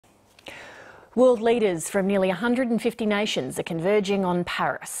World leaders from nearly 150 nations are converging on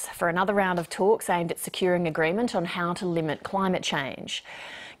Paris for another round of talks aimed at securing agreement on how to limit climate change.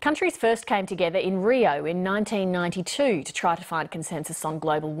 Countries first came together in Rio in 1992 to try to find consensus on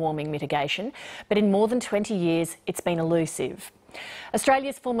global warming mitigation, but in more than 20 years it's been elusive.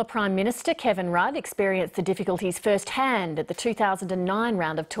 Australia's former Prime Minister Kevin Rudd experienced the difficulties firsthand at the 2009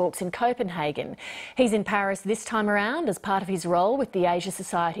 round of talks in Copenhagen. He's in Paris this time around as part of his role with the Asia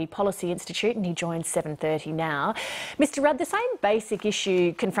Society Policy Institute, and he joins 7:30 now. Mr. Rudd, the same basic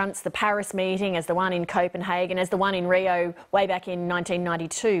issue confronts the Paris meeting as the one in Copenhagen, as the one in Rio way back in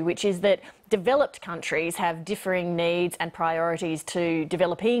 1992, which is that developed countries have differing needs and priorities to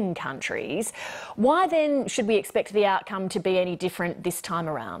developing countries. Why then should we expect the outcome to be any different this time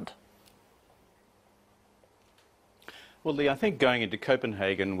around? Well, Lee, I think going into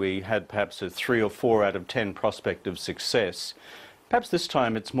Copenhagen we had perhaps a 3 or 4 out of 10 prospect of success. Perhaps this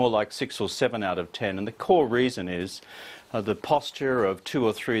time it's more like 6 or 7 out of 10, and the core reason is the posture of 2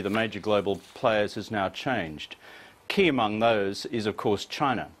 or 3 of the major global players has now changed. Key among those is, of course,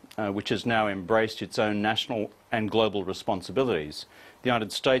 China, which has now embraced its own national and global responsibilities. The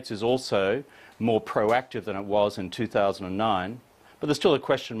United States is also more proactive than it was in 2009, but there's still a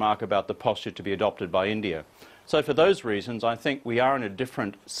question mark about the posture to be adopted by India. So for those reasons, I think we are in a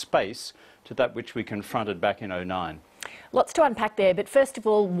different space to that which we confronted back in 2009. Lots to unpack there, but first of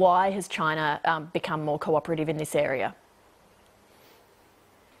all, why has China become more cooperative in this area?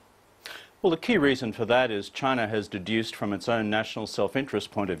 Well, the key reason for that is China has deduced from its own national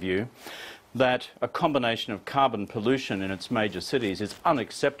self-interest point of view that a combination of carbon pollution in its major cities is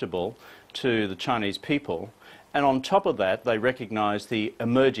unacceptable to the Chinese people. And on top of that, they recognise the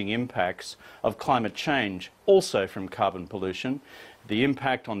emerging impacts of climate change also from carbon pollution, the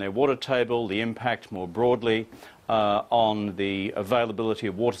impact on their water table, the impact more broadly on the availability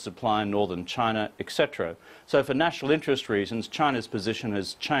of water supply in northern China, etc. So for national interest reasons, China's position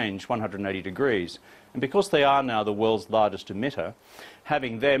has changed 180 degrees. And because they are now the world's largest emitter,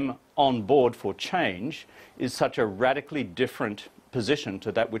 having them on board for change is such a radically different position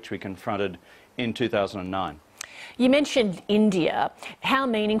to that which we confronted in 2009. You mentioned India. How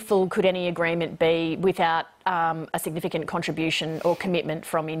meaningful could any agreement be without a significant contribution or commitment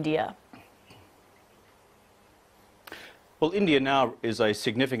from India? Well, India now is a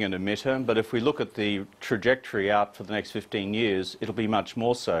significant emitter, but if we look at the trajectory out for the next 15 years, it'll be much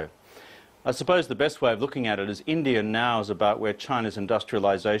more so. I suppose the best way of looking at it is India now is about where China's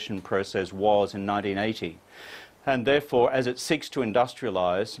industrialisation process was in 1980. And therefore, as it seeks to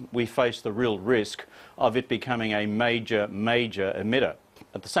industrialise, we face the real risk of it becoming a major emitter.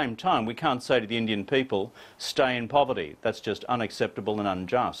 At the same time, we can't say to the Indian people, stay in poverty. That's just unacceptable and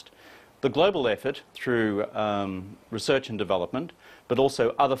unjust. The global effort through research and development, but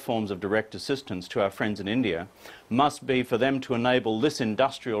also other forms of direct assistance to our friends in India, must be for them to enable this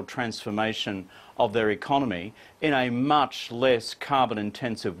industrial transformation of their economy in a much less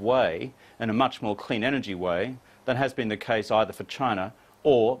carbon-intensive way and a much more clean energy way than has been the case either for China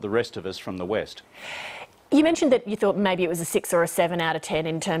or the rest of us from the West. You mentioned that you thought maybe it was a 6 or a 7 out of 10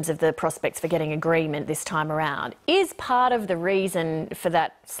 in terms of the prospects for getting agreement this time around. Is part of the reason for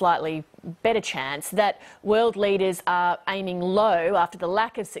that slightly better chance that world leaders are aiming low after the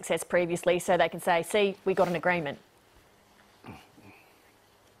lack of success previously so they can say, see, we got an agreement?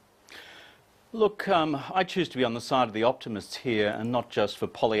 Look, I choose to be on the side of the optimists here, and not just for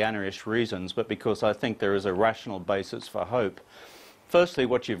Pollyanna-ish reasons, but because I think there is a rational basis for hope. Firstly,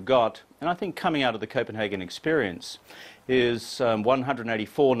 what you've got, and I think coming out of the Copenhagen experience, is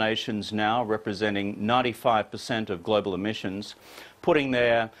 184 nations now representing 95% of global emissions, putting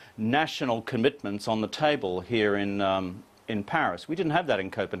their national commitments on the table here in Paris. We didn't have that in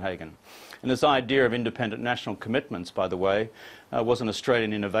Copenhagen. And this idea of independent national commitments, by the way, was an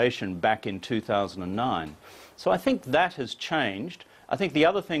Australian innovation back in 2009. So I think that has changed. I think the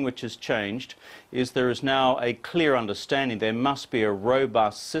other thing which has changed is there is now a clear understanding there must be a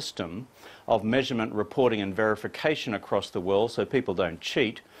robust system of measurement, reporting and verification across the world so people don't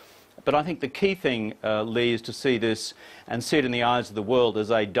cheat. But I think the key thing, Lee, is to see this and see it in the eyes of the world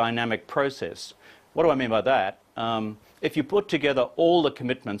as a dynamic process. What do I mean by that? If you put together all the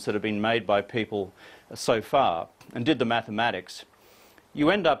commitments that have been made by people so far and did the mathematics, you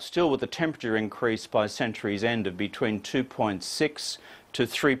end up still with a temperature increase by century's end of between 2.6 to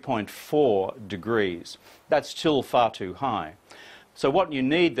 3.4 degrees. That's still far too high. So what you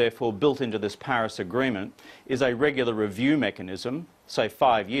need, therefore, built into this Paris Agreement is a regular review mechanism, say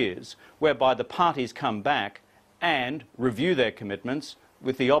 5 years, whereby the parties come back and review their commitments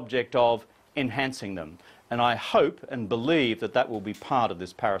with the object of enhancing them. And I hope and believe that that will be part of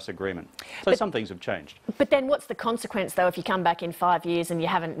this Paris Agreement. So some things have changed. But then what's the consequence, though, if you come back in 5 years and you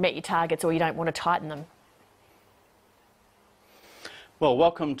haven't met your targets or you don't want to tighten them? Well,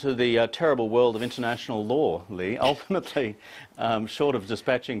 welcome to the terrible world of international law, Lee. Ultimately, short of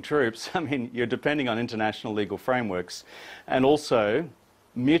dispatching troops, I mean, you're depending on international legal frameworks and also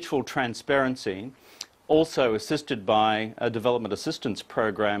mutual transparency, also assisted by a development assistance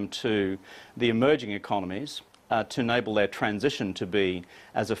program to the emerging economies to enable their transition to be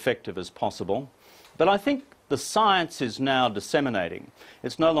as effective as possible. But I think the science is now disseminating.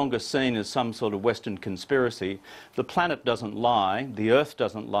 It's no longer seen as some sort of Western conspiracy. The planet doesn't lie, the Earth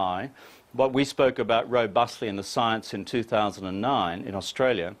doesn't lie. What we spoke about robustly in the science in 2009 in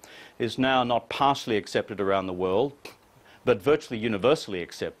Australia is now not partially accepted around the world, but virtually universally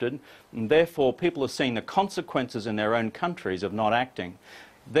accepted. And therefore, people are seeing the consequences in their own countries of not acting.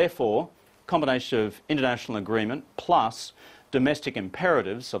 Therefore, a combination of international agreement plus domestic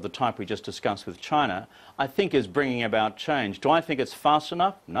imperatives of the type we just discussed with China, I think is bringing about change. Do I think it's fast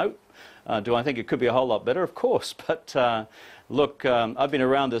enough? No. Do I think it could be a whole lot better? Of course. But look, I've been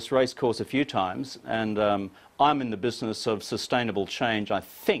around this race course a few times, and I'm in the business of sustainable change. I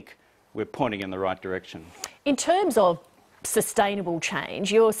think we're pointing in the right direction. In terms of sustainable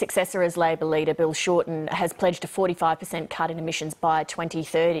change, your successor as Labor leader, Bill Shorten, has pledged a 45% cut in emissions by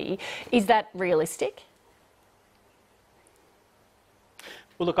 2030. Is that realistic?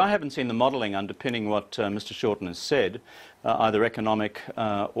 Well, look, I haven't seen the modelling underpinning what Mr. Shorten has said, either economic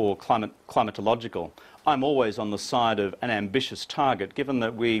or climatological. I'm always on the side of an ambitious target, given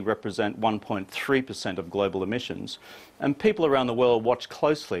that we represent 1.3% of global emissions. And people around the world watch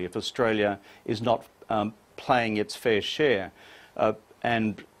closely if Australia is not playing its fair share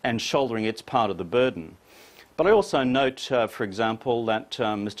and shouldering its part of the burden. But I also note, for example, that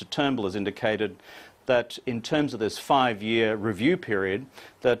Mr. Turnbull has indicated that in terms of this 5-year review period,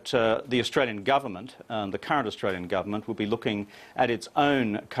 that the Australian government, the current Australian government, will be looking at its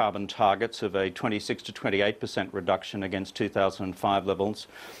own carbon targets of a 26 to 28% reduction against 2005 levels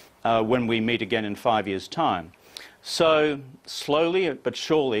when we meet again in 5 years' time. So slowly but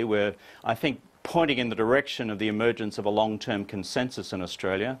surely we're, I think, pointing in the direction of the emergence of a long-term consensus in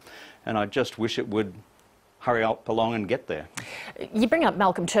Australia, and I just wish it would hurry up along and get there. You bring up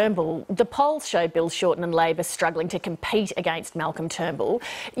Malcolm Turnbull. The polls show Bill Shorten and Labor struggling to compete against Malcolm Turnbull.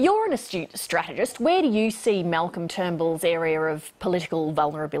 You're an astute strategist. Where do you see Malcolm Turnbull's area of political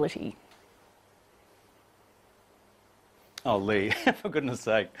vulnerability? Oh, Lee, for goodness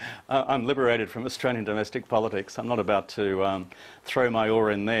sake, I'm liberated from Australian domestic politics. I'm not about to throw my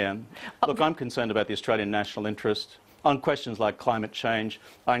oar in there. Look, I'm concerned about the Australian national interest. On questions like climate change,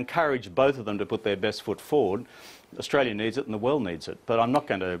 I encourage both of them to put their best foot forward. Australia needs it and the world needs it. But I'm not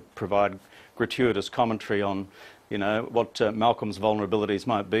going to provide gratuitous commentary on, you know, what Malcolm's vulnerabilities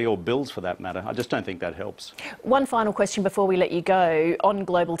might be, or Bill's for that matter. I just don't think that helps. One final question before we let you go on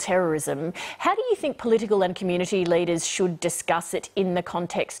global terrorism. How do you think political and community leaders should discuss it in the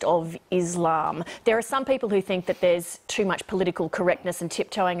context of Islam? There are some people who think that there's too much political correctness and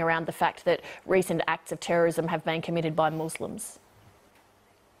tiptoeing around the fact that recent acts of terrorism have been committed by Muslims.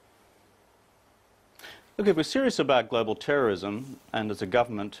 Look, if we're serious about global terrorism, and as a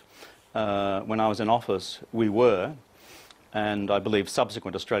government, when I was in office, we were, and I believe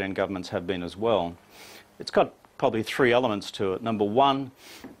subsequent Australian governments have been as well. It's got probably 3 elements to it. Number one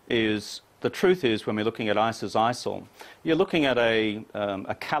is, the truth is, when we're looking at ISIL, you're looking at a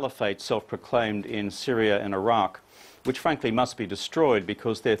caliphate self-proclaimed in Syria and Iraq, which frankly must be destroyed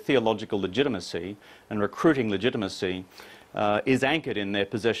because their theological legitimacy and recruiting legitimacy is anchored in their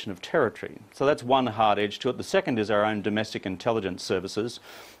possession of territory. So that's one hard edge to it. The second is our own domestic intelligence services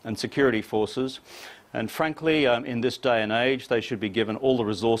and security forces. And frankly, in this day and age, they should be given all the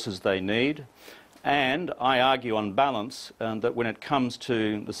resources they need. And I argue on balance that when it comes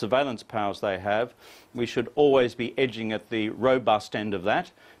to the surveillance powers they have, we should always be edging at the robust end of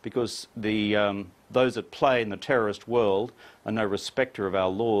that, because those at play in the terrorist world are no respecter of our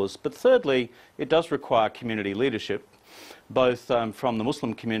laws. But thirdly, it does require community leadership, both from the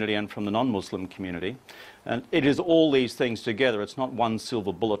Muslim community and from the non-Muslim community. And it is all these things together. It's not one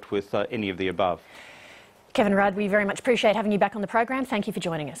silver bullet with any of the above. Kevin Rudd, we very much appreciate having you back on the program. Thank you for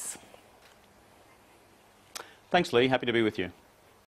joining us. Thanks, Lee. Happy to be with you.